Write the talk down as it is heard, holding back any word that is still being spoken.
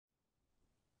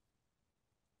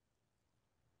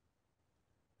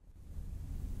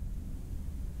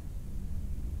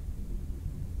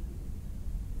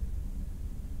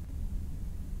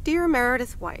Dear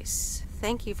Meredith Weiss,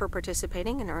 thank you for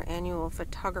participating in our annual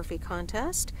photography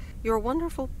contest. Your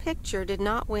wonderful picture did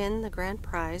not win the grand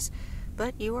prize,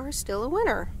 but you are still a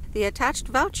winner. The attached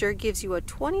voucher gives you a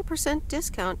 20%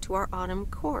 discount to our autumn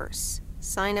course.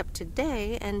 Sign up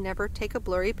today and never take a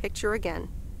blurry picture again.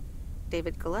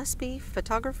 David Gillespie,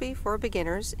 Photography for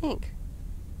Beginners, Inc.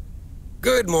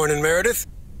 Good morning, Meredith.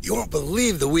 You won't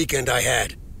believe the weekend I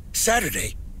had.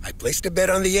 Saturday, I placed a bet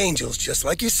on the Angels, just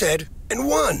like you said, and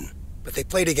won. But they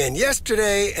played again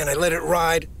yesterday, and I let it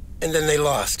ride, and then they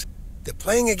lost. They're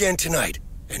playing again tonight,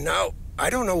 and now I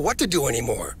don't know what to do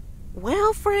anymore.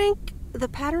 Well, Frank, the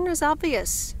pattern is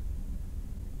obvious.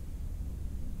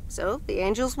 So, the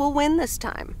Angels will win this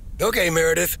time. Okay,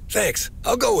 Meredith, thanks.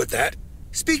 I'll go with that.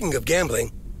 Speaking of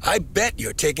gambling, I bet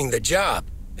you're taking the job,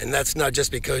 and that's not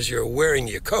just because you're wearing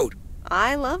your coat.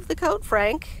 I love the coat,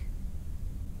 Frank.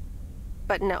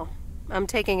 But no, I'm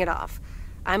taking it off.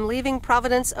 I'm leaving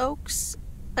Providence Oaks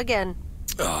again.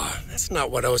 Oh, that's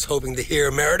not what I was hoping to hear,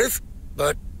 Meredith.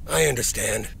 But I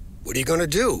understand. What are you gonna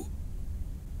do?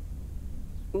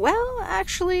 Well,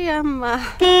 actually, I'm, A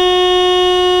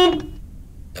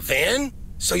van?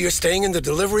 So you're staying in the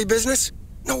delivery business?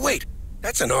 No, wait.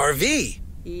 That's an RV.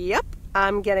 Yep,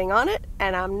 I'm getting on it,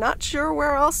 and I'm not sure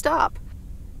where I'll stop.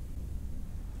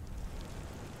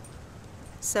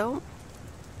 So,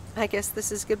 I guess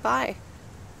this is goodbye.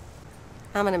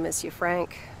 I'm gonna miss you,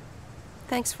 Frank.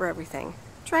 Thanks for everything.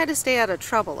 Try to stay out of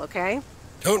trouble, okay?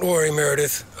 Don't worry,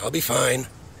 Meredith. I'll be fine.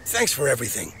 Thanks for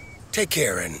everything. Take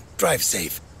care and drive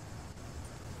safe.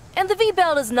 And the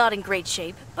V-belt is not in great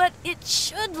shape, but it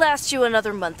should last you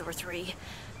another month or 3.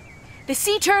 The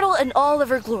sea turtle in all of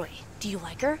her glory. Do you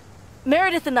like her?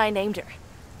 Meredith and I named her.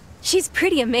 She's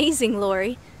pretty amazing,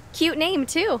 Lori. Cute name,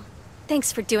 too.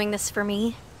 Thanks for doing this for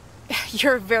me.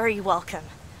 You're very welcome.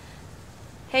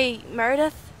 Hey,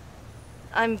 Meredith,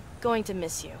 I'm going to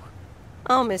miss you.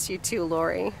 I'll miss you too,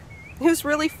 Lori. It was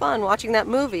really fun watching that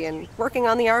movie and working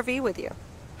on the RV with you.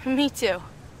 Me too.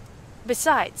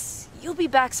 Besides, you'll be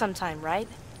back sometime, right?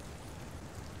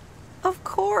 Of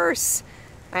course.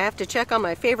 I have to check on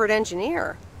my favorite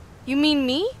engineer. You mean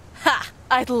me? Ha!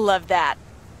 I'd love that.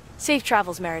 Safe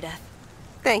travels, Meredith.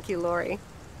 Thank you, Lori.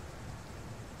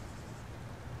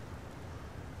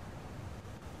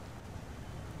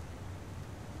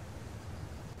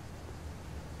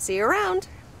 See you around.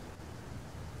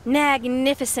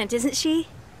 Magnificent, isn't she?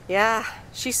 Yeah,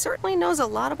 she certainly knows a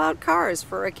lot about cars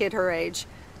for a kid her age.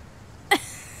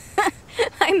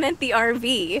 I meant the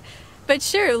RV. But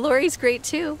sure, Lori's great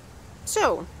too.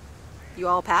 So, you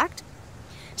all packed?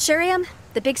 Sure am.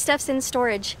 The big stuff's in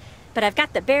storage. But I've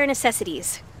got the bare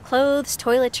necessities. Clothes,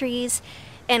 toiletries,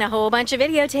 and a whole bunch of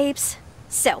videotapes.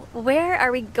 So, where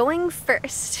are we going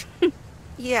first?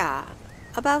 Yeah,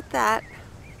 about that.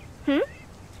 Hmm?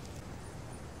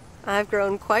 I've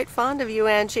grown quite fond of you,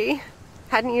 Angie.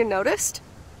 Hadn't you noticed?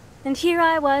 And here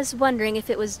I was wondering if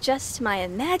it was just my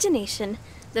imagination.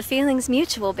 The feeling's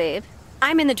mutual, babe.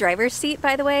 I'm in the driver's seat,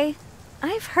 by the way.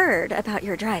 I've heard about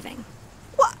your driving.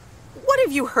 What? What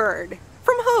have you heard?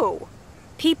 From who?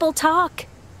 People talk.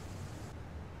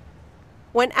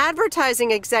 When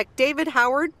advertising exec David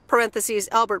Howard, parentheses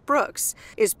Albert Brooks,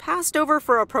 is passed over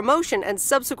for a promotion and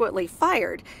subsequently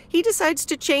fired, he decides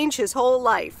to change his whole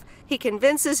life. He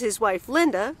convinces his wife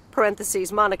Linda,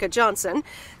 parentheses Monica Johnson,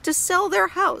 to sell their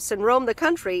house and roam the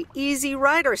country Easy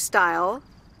Rider style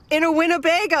in a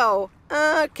Winnebago.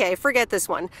 Okay, forget this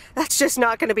one. That's just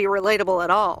not going to be relatable at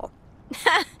all.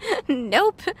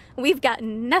 Nope. We've got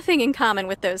nothing in common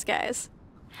with those guys.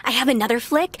 I have another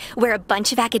flick where a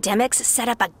bunch of academics set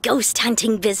up a ghost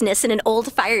hunting business in an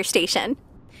old fire station.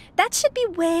 That should be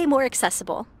way more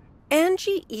accessible.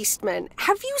 Angie Eastman,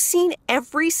 have you seen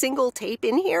every single tape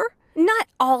in here? Not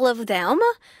all of them,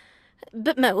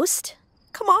 but most.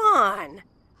 Come on.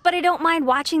 But I don't mind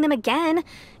watching them again.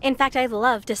 In fact, I'd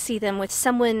love to see them with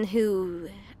someone who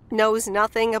knows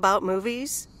nothing about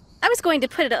movies? I was going to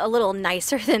put it a little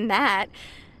nicer than that.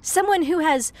 Someone who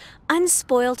has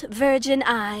unspoilt virgin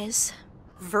eyes.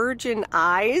 Virgin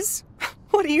eyes?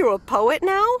 What are you, a poet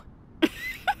now?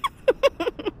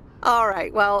 All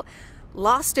right, well,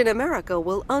 Lost in America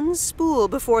will unspool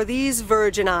before these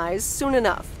virgin eyes soon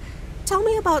enough. Tell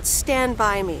me about Stand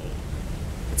By Me.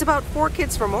 It's about 4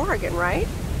 kids from Oregon, right?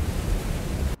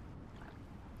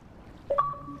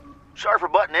 Sorry for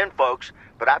butting in, folks,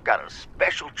 but I've got a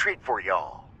special treat for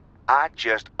y'all. I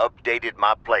just updated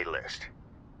my playlist.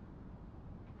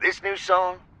 This new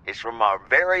song is from our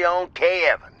very own Kay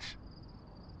Evans.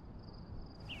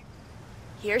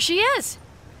 Here she is.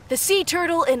 The sea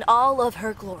turtle in all of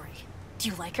her glory. Do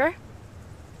you like her?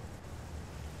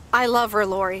 I love her,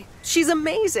 Lori. She's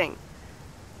amazing.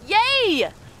 Yay!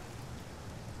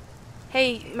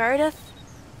 Hey, Meredith.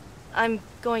 I'm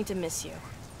going to miss you.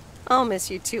 I'll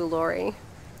miss you too, Lori.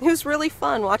 It was really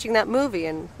fun watching that movie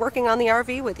and working on the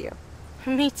RV with you.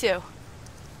 Me too.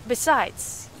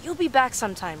 Besides, you'll be back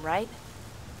sometime, right?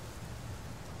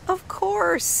 Of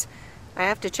course. I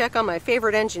have to check on my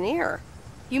favorite engineer.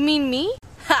 You mean me?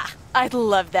 Ha! I'd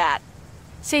love that.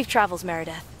 Safe travels,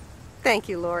 Meredith. Thank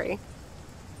you, Lori.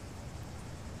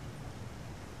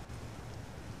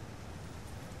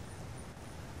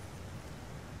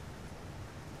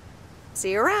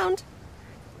 See you around.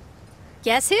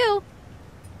 Guess who?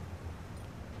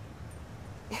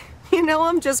 You know,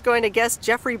 I'm just going to guess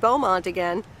Jeffrey Beaumont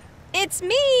again. It's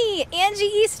me, Angie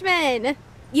Eastman.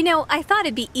 You know, I thought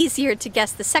it'd be easier to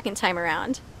guess the second time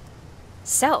around.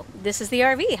 So, this is the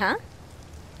RV, huh?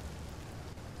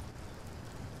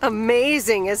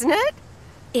 Amazing, isn't it?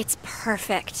 It's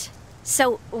perfect.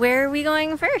 So, where are we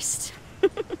going first?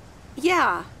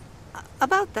 Yeah,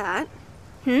 about that.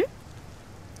 Hmm?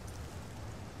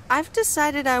 I've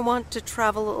decided I want to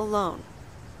travel alone.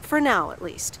 For now, at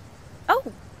least.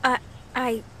 Oh,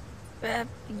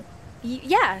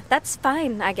 yeah, that's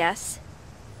fine, I guess.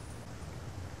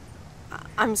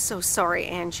 I'm so sorry,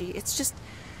 Angie. It's just...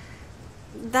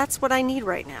 that's what I need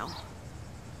right now.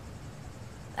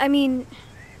 I mean,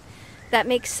 that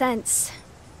makes sense.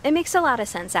 It makes a lot of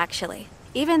sense, actually.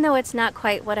 Even though it's not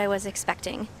quite what I was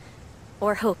expecting.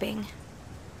 Or hoping.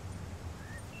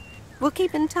 We'll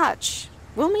keep in touch.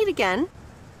 We'll meet again.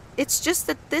 It's just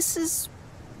that this is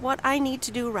what I need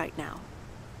to do right now.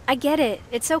 I get it.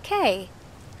 It's okay.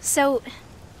 So,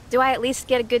 do I at least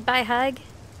get a goodbye hug?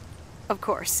 Of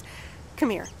course. Come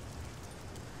here.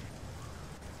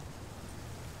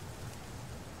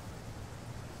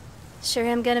 Sure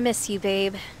am gonna miss you,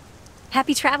 babe.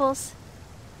 Happy travels.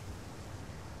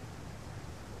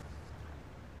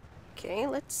 Okay,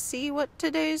 let's see what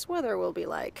today's weather will be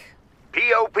like.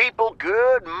 PO people,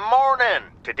 good morning.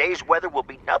 Today's weather will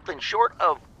be nothing short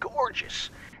of gorgeous,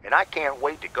 and I can't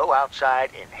wait to go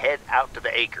outside and head out to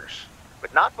the acres.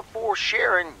 But not before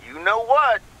sharing, you know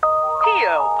what?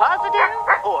 PO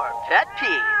positive or pet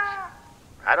peeves?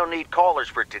 I don't need callers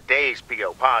for today's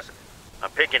PO positive.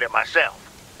 I'm picking it myself.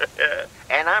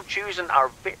 And I'm choosing our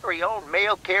very own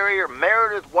mail carrier,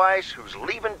 Meredith Weiss, who's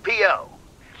leaving PO.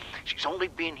 She's only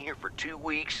been here for 2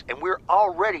 weeks, and we're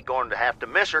already going to have to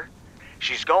miss her.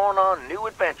 She's going on new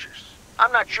adventures.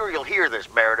 I'm not sure you'll hear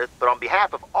this, Meredith, but on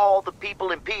behalf of all the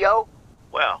people in PO,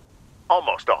 well,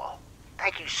 almost all,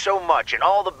 thank you so much and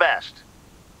all the best.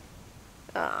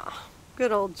 Ah,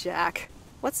 good old Jack.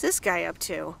 What's this guy up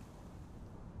to?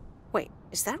 Wait,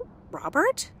 is that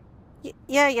Robert?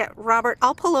 Yeah, Robert,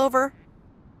 I'll pull over.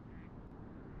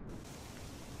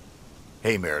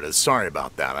 Hey, Meredith, sorry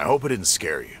about that. I hope it didn't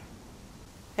scare you.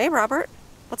 Hey, Robert,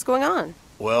 what's going on?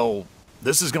 Well,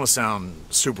 this is gonna sound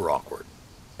super awkward,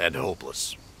 and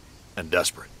hopeless, and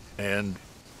desperate, and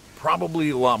probably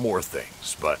a lot more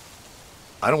things, but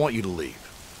I don't want you to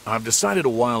leave. I've decided a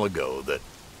while ago that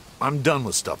I'm done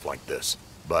with stuff like this,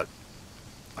 but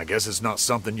I guess it's not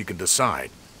something you can decide.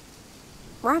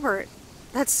 Robert,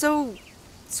 that's so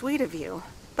sweet of you,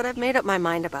 but I've made up my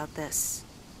mind about this.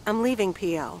 I'm leaving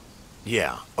PO.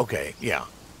 Yeah, okay, yeah.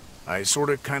 I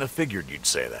sorta kinda figured you'd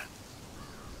say that.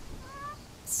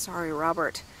 Sorry,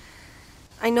 Robert.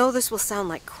 I know this will sound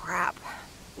like crap,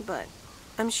 but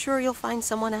I'm sure you'll find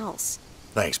someone else.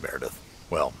 Thanks, Meredith.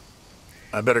 Well,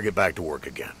 I better get back to work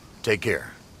again. Take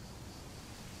care.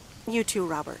 You too,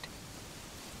 Robert.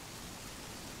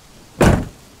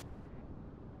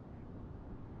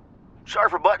 Sorry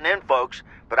for butting in, folks,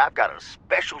 but I've got a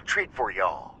special treat for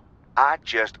y'all. I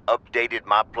just updated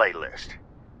my playlist.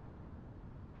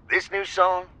 This new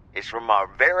song is from our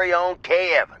very own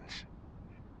Kay Evans.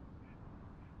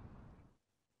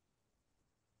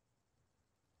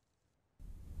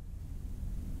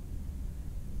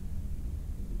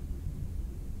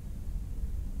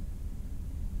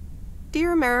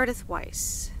 Dear Meredith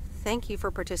Weiss, thank you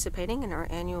for participating in our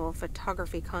annual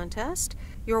photography contest.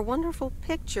 Your wonderful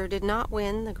picture did not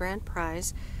win the grand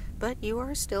prize, but you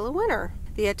are still a winner.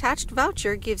 The attached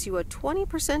voucher gives you a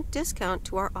 20% discount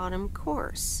to our autumn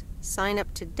course. Sign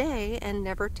up today and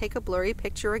never take a blurry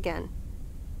picture again.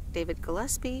 David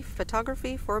Gillespie,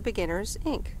 Photography for Beginners,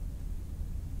 Inc.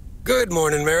 Good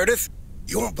morning, Meredith.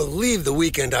 You won't believe the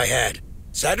weekend I had.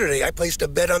 Saturday, I placed a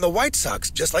bet on the White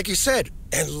Sox, just like you said,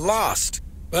 and lost.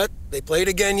 But they played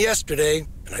again yesterday,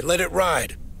 and I let it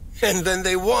ride. And then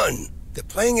they won. They're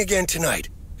playing again tonight,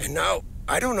 and now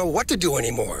I don't know what to do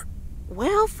anymore.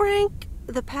 Well, Frank,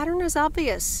 the pattern is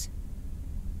obvious.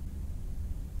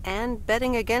 And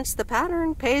betting against the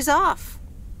pattern pays off.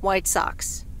 White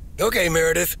Sox. Okay,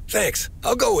 Meredith, thanks.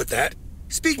 I'll go with that.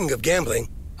 Speaking of gambling,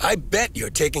 I bet you're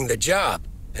taking the job.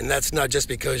 And that's not just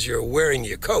because you're wearing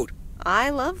your coat. I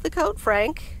love the coat,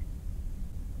 Frank.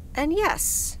 And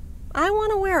yes, I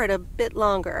want to wear it a bit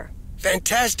longer.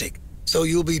 Fantastic. So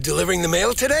you'll be delivering the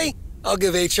mail today? I'll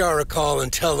give HR a call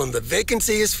and tell them the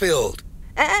vacancy is filled.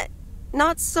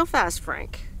 Not so fast,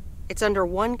 Frank. It's under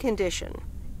one condition.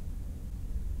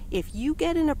 If you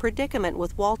get in a predicament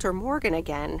with Walter Morgan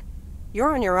again,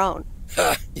 you're on your own.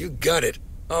 Ha, you got it.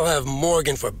 I'll have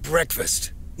Morgan for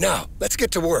breakfast. Now, let's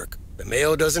get to work. The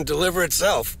mail doesn't deliver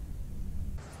itself.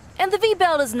 And the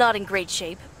V-belt is not in great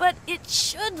shape, but it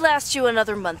should last you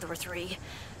another month or 3.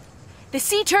 The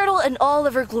sea turtle in all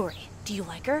of her glory. Do you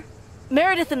like her?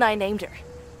 Meredith and I named her.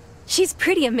 She's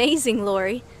pretty amazing,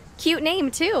 Lori. Cute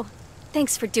name, too.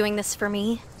 Thanks for doing this for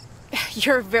me.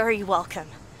 You're very welcome.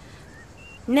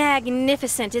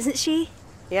 Magnificent, isn't she?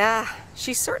 Yeah,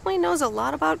 she certainly knows a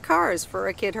lot about cars for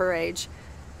a kid her age.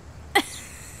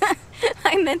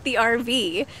 I meant the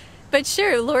RV. But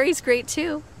sure, Lori's great,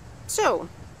 too. So,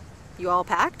 you all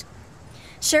packed?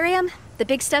 Sure am. The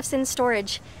big stuff's in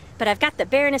storage. But I've got the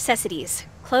bare necessities.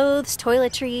 Clothes,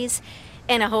 toiletries,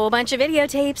 and a whole bunch of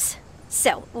videotapes.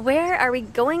 So, where are we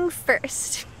going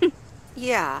first?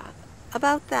 Yeah,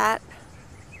 about that.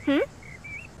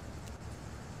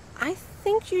 I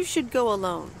think you should go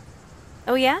alone.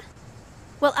 Oh, yeah?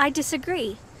 Well, I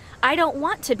disagree. I don't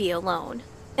want to be alone.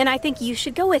 And I think you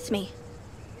should go with me.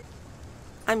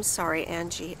 I'm sorry,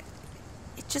 Angie.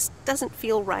 It just doesn't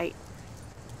feel right.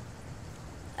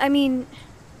 I mean,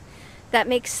 that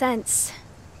makes sense.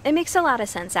 It makes a lot of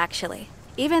sense, actually.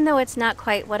 Even though it's not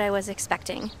quite what I was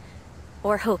expecting.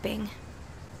 Or hoping.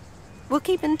 We'll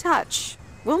keep in touch.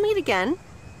 We'll meet again.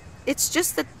 It's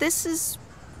just that this is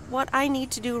what I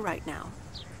need to do right now.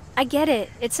 I get it.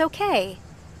 It's okay.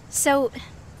 So,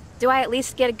 do I at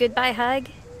least get a goodbye hug?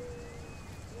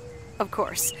 Of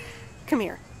course. Come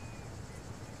here.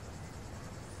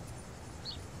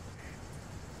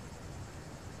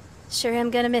 Sure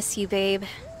am gonna miss you, babe.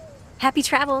 Happy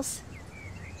travels.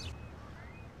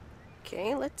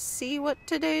 Okay, let's see what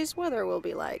today's weather will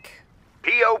be like.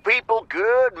 PO people,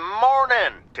 good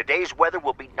morning. Today's weather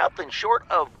will be nothing short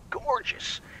of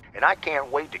gorgeous, and I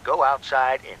can't wait to go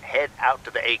outside and head out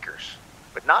to the acres.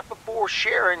 But not before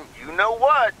sharing, you know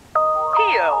what?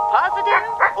 PO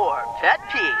positive or pet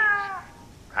peeves?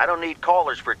 I don't need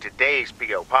callers for today's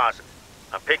PO positive.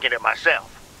 I'm picking it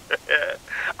myself.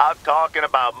 I'm talking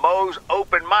about Mo's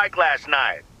open mic last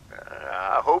night.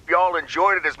 I hope y'all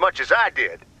enjoyed it as much as I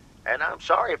did. And I'm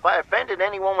sorry if I offended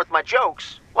anyone with my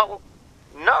jokes. Well,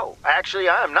 no, actually,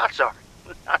 I'm not sorry.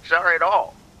 Not sorry at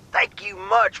all. Thank you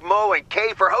much, Mo and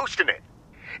Kay, for hosting it.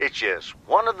 It's just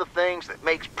one of the things that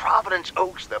makes Providence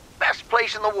Oaks the best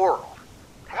place in the world.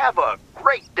 Have a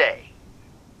great day.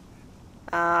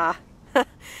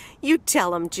 You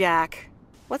tell him, Jack.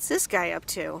 What's this guy up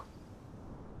to?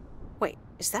 Wait,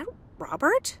 is that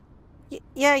Robert?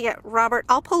 Yeah, Robert,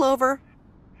 I'll pull over.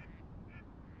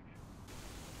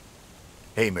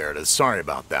 Hey, Meredith, sorry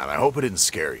about that. I hope it didn't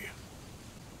scare you.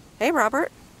 Hey,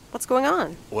 Robert, what's going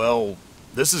on? Well,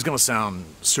 this is gonna sound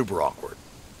super awkward,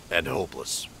 and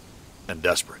hopeless, and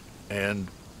desperate, and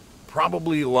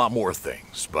probably a lot more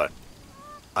things, but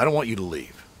I don't want you to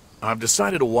leave. I've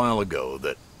decided a while ago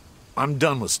that I'm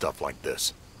done with stuff like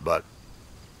this, but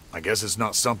I guess it's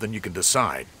not something you can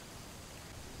decide.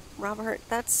 Robert,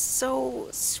 that's so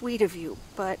sweet of you,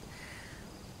 but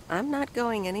I'm not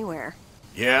going anywhere.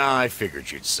 Yeah, I figured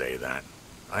you'd say that.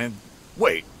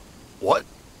 Wait, what?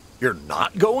 You're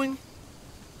not going?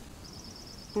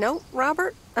 No,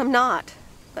 Robert, I'm not.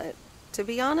 But to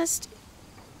be honest,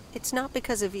 it's not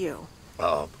because of you.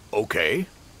 Okay.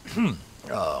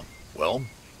 Well,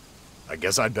 I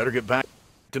guess I'd better get back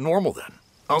to normal then.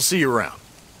 I'll see you around.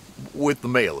 With the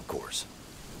mail, of course.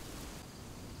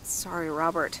 Sorry,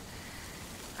 Robert.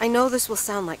 I know this will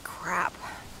sound like crap,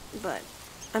 but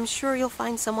I'm sure you'll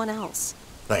find someone else.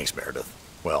 Thanks, Meredith.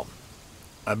 Well,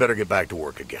 I better get back to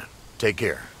work again. Take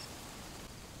care.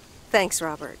 Thanks,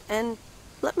 Robert. And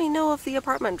let me know if the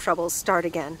apartment troubles start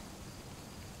again.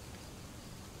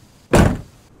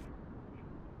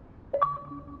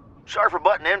 Sorry for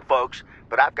butting in, folks,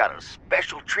 but I've got a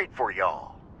special treat for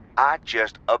y'all. I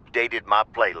just updated my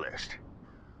playlist.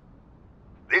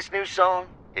 This new song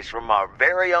is from our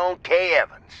very own Kay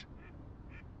Evans.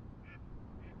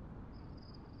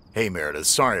 Hey, Meredith,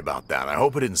 sorry about that. I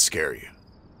hope it didn't scare you.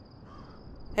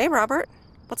 Hey, Robert,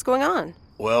 what's going on?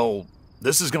 Well,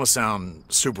 this is gonna sound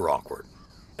super awkward,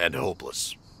 and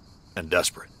hopeless, and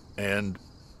desperate, and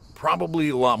probably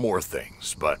a lot more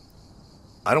things, but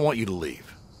I don't want you to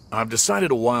leave. I've decided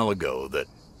a while ago that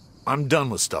I'm done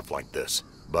with stuff like this,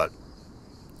 but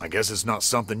I guess it's not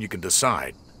something you can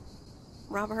decide.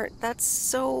 Robert, that's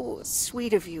so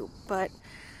sweet of you, but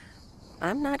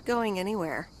I'm not going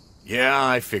anywhere. Yeah,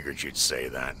 I figured you'd say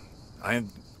that.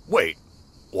 Wait,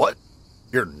 what?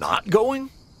 You're not going?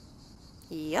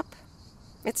 Yep.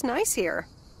 It's nice here.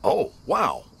 Oh,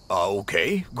 wow.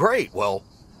 Okay, great. Well,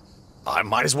 I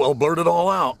might as well blurt it all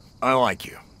out. I like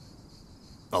you.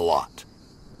 A lot.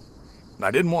 I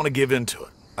didn't want to give in to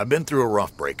it. I've been through a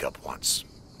rough breakup once,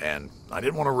 and I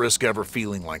didn't want to risk ever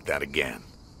feeling like that again.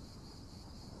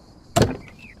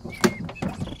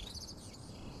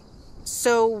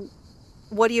 So,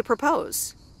 what do you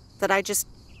propose? That I just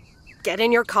get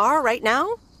in your car right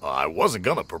now? I wasn't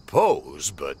gonna propose,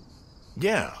 but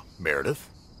yeah, Meredith.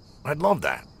 I'd love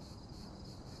that.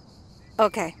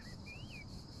 Okay.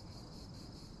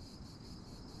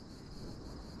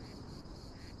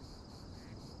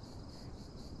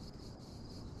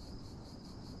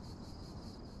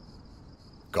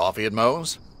 Coffee at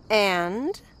Moe's?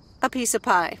 And a piece of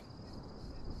pie.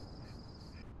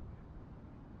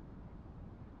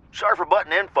 Sorry for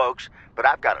butting in, folks, but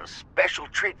I've got a special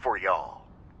treat for y'all.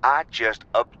 I just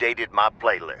updated my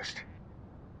playlist.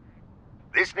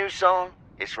 This new song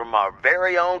is from our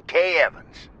very own Kay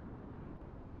Evans.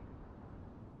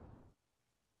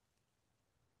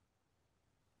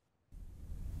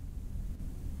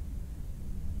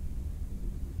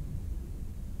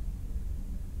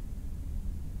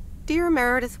 Dear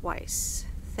Meredith Weiss,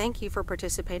 thank you for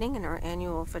participating in our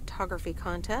annual photography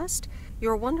contest.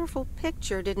 Your wonderful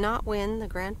picture did not win the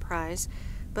grand prize,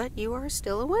 but you are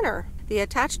still a winner. The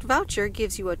attached voucher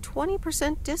gives you a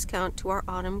 20% discount to our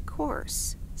autumn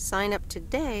course. Sign up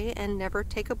today and never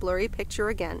take a blurry picture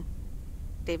again.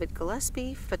 David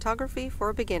Gillespie, Photography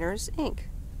for Beginners, Inc.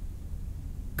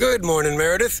 Good morning,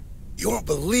 Meredith. You won't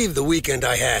believe the weekend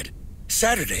I had.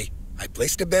 Saturday, I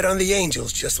placed a bet on the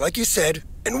Angels, just like you said,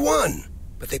 and won.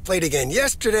 But they played again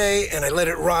yesterday, and I let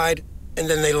it ride, and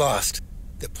then they lost.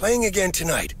 They're playing again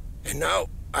tonight, and now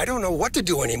I don't know what to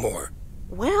do anymore.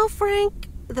 Well, Frank,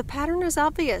 the pattern is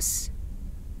obvious.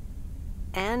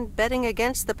 And betting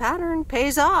against the pattern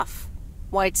pays off.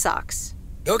 White Sox.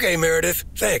 Okay, Meredith,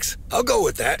 thanks. I'll go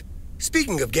with that.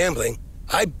 Speaking of gambling,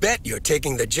 I bet you're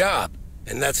taking the job.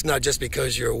 And that's not just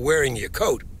because you're wearing your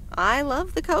coat. I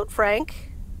love the coat,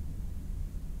 Frank.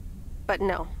 But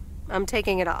no, I'm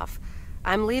taking it off.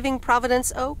 I'm leaving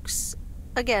Providence Oaks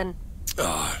again.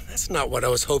 Oh, that's not what I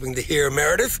was hoping to hear,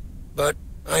 Meredith. But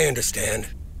I understand.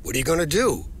 What are you gonna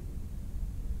do?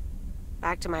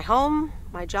 Back to my home,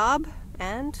 my job,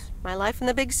 and my life in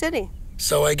the big city.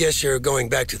 So I guess you're going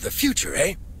back to the future,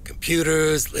 eh?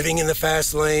 Computers, living in the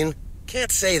fast lane.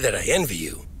 Can't say that I envy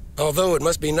you. Although it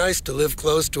must be nice to live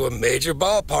close to a major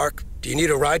ballpark. Do you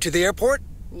need a ride to the airport?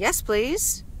 Yes,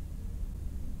 please.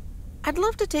 I'd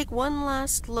love to take one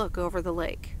last look over the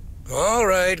lake. All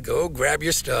right, go grab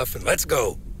your stuff and let's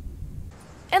go.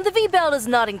 And the V-belt is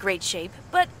not in great shape,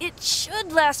 but it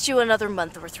should last you another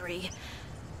month or 3.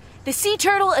 The sea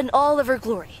turtle in all of her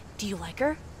glory. Do you like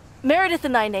her? Meredith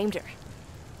and I named her.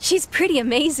 She's pretty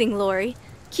amazing, Lori.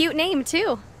 Cute name,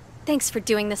 too. Thanks for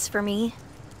doing this for me.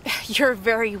 You're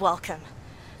very welcome.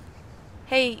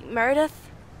 Hey, Meredith,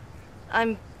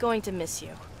 I'm going to miss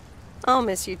you. I'll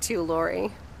miss you too,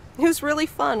 Lori. It was really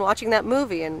fun watching that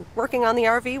movie and working on the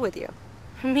RV with you.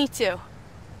 Me too.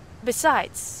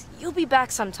 Besides, you'll be back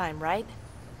sometime, right?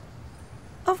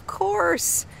 Of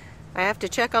course. I have to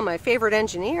check on my favorite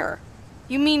engineer.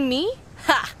 You mean me?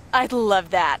 Ha! I'd love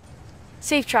that.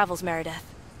 Safe travels,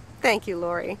 Meredith. Thank you,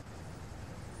 Lori.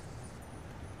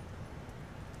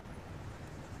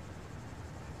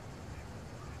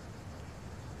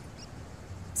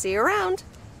 See you around.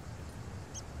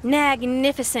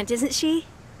 Magnificent, isn't she?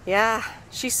 Yeah,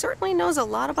 she certainly knows a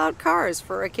lot about cars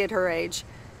for a kid her age.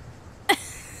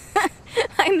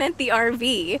 I meant the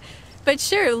RV. But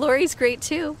sure, Lori's great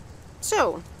too.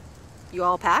 So, you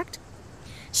all packed?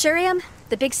 Sure am.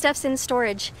 The big stuff's in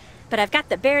storage. But I've got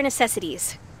the bare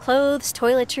necessities. Clothes,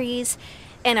 toiletries,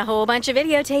 and a whole bunch of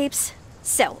videotapes.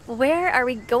 So, where are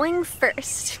we going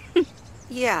first?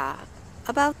 Yeah,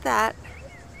 about that.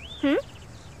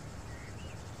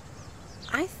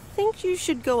 I think you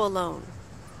should go alone.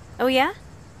 Oh yeah?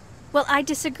 Well, I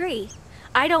disagree.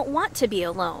 I don't want to be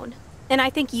alone. And I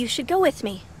think you should go with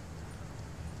me.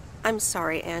 I'm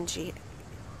sorry, Angie.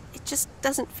 It just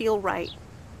doesn't feel right.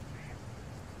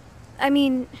 I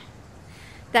mean,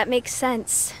 that makes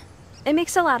sense. It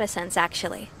makes a lot of sense,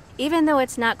 actually. Even though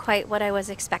it's not quite what I was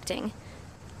expecting.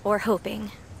 Or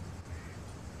hoping.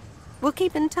 We'll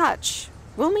keep in touch.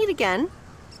 We'll meet again.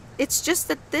 It's just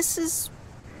that this is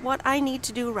what I need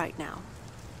to do right now.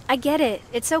 I get it.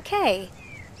 It's okay.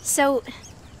 So,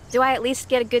 do I at least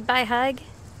get a goodbye hug?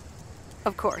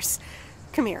 Of course.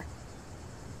 Come here.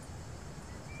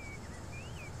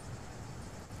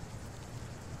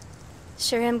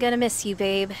 Sure am gonna miss you,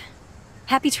 babe.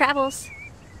 Happy travels.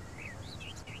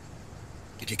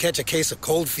 Did you catch a case of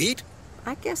cold feet?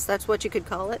 I guess that's what you could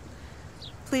call it.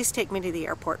 Please take me to the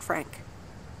airport, Frank.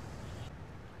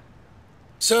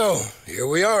 So, here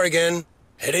we are again,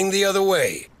 heading the other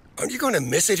way. Aren't you going to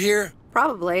miss it here?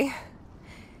 Probably.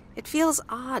 It feels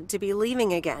odd to be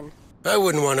leaving again. I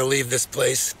wouldn't want to leave this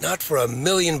place, not for $1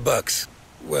 million.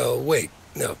 Well, wait,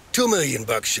 no, $2 million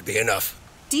should be enough.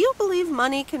 Do you believe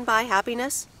money can buy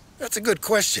happiness? That's a good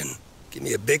question. Give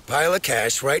me a big pile of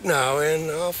cash right now and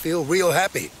I'll feel real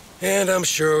happy. And I'm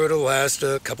sure it'll last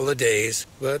a couple of days,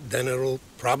 but then it'll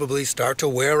probably start to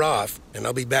wear off, and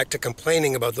I'll be back to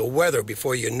complaining about the weather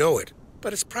before you know it.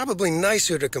 But it's probably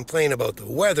nicer to complain about the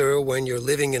weather when you're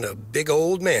living in a big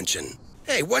old mansion.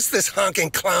 Hey, what's this honking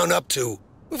clown up to?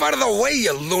 Move out of the way,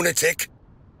 you lunatic!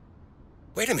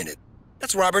 Wait a minute.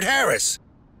 That's Robert Harris.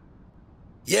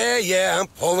 Yeah, I'm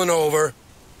pulling over.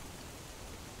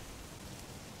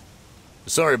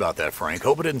 Sorry about that, Frank.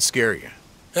 Hope it didn't scare you.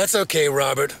 That's okay,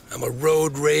 Robert. I'm a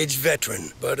road rage veteran.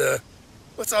 But,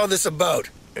 what's all this about?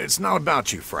 It's not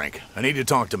about you, Frank. I need to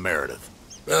talk to Meredith.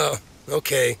 Oh,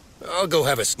 okay. I'll go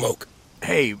have a smoke.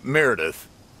 Hey, Meredith.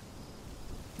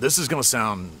 This is gonna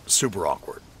sound super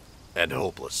awkward, and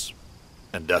hopeless,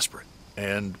 and desperate,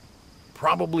 and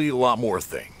probably a lot more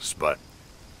things, but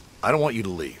I don't want you to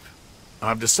leave.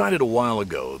 I've decided a while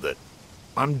ago that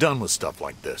I'm done with stuff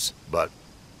like this, but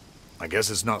I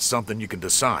guess it's not something you can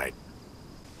decide.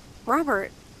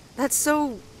 Robert, that's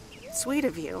so sweet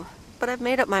of you, but I've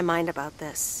made up my mind about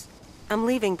this. I'm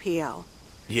leaving PO.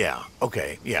 Yeah,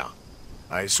 okay, yeah.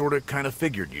 I sorta kinda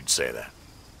figured you'd say that.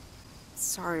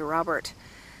 Sorry, Robert.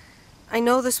 I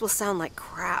know this will sound like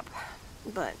crap,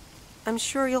 but I'm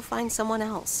sure you'll find someone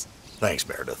else. Thanks,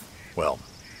 Meredith. Well,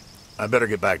 I better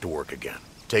get back to work again.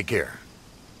 Take care.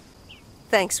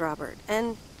 Thanks, Robert,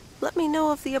 and let me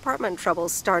know if the apartment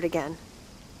troubles start again.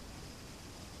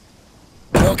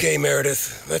 Okay,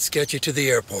 Meredith, let's get you to the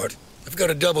airport. I've got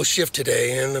a double shift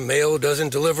today, and the mail doesn't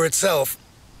deliver itself.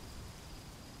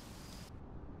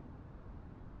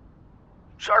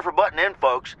 Sorry for butting in,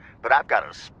 folks, but I've got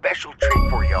a special treat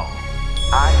for y'all.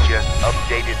 I just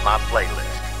updated my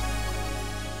playlist.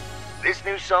 This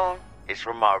new song is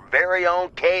from our very own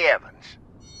Kay Evans.